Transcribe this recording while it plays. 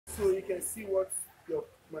so you can see what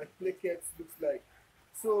my plaquette looks like.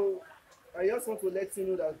 So I just want to let you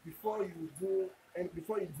know that before you do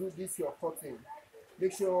this your cutting,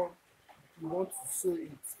 make sure you want to sew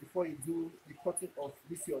it before you do the cutting of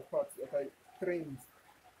this your part that I trimmed,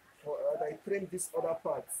 or that I trimmed this other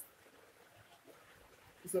part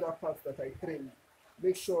that I trimmed.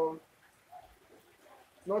 Make sure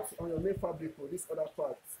not on your main fabric or this other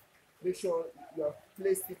part. Make sure you have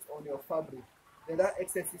placed it on your fabric. Then that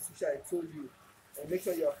excess which I told you, and make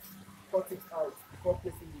sure you have cut it out before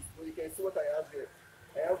placing this. So you can see what I have here.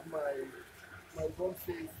 I have my drum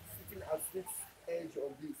face sitting at this edge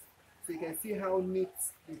of this. So you can see how neat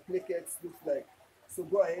the plaquettes looks like. So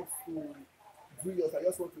go ahead to do yours. I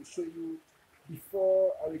just want to show you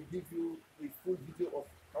before I will give you a full video of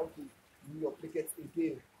how to do your plaquettes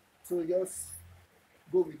again. So just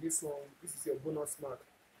go with this one. This is your bonus mark.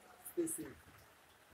 Stay safe.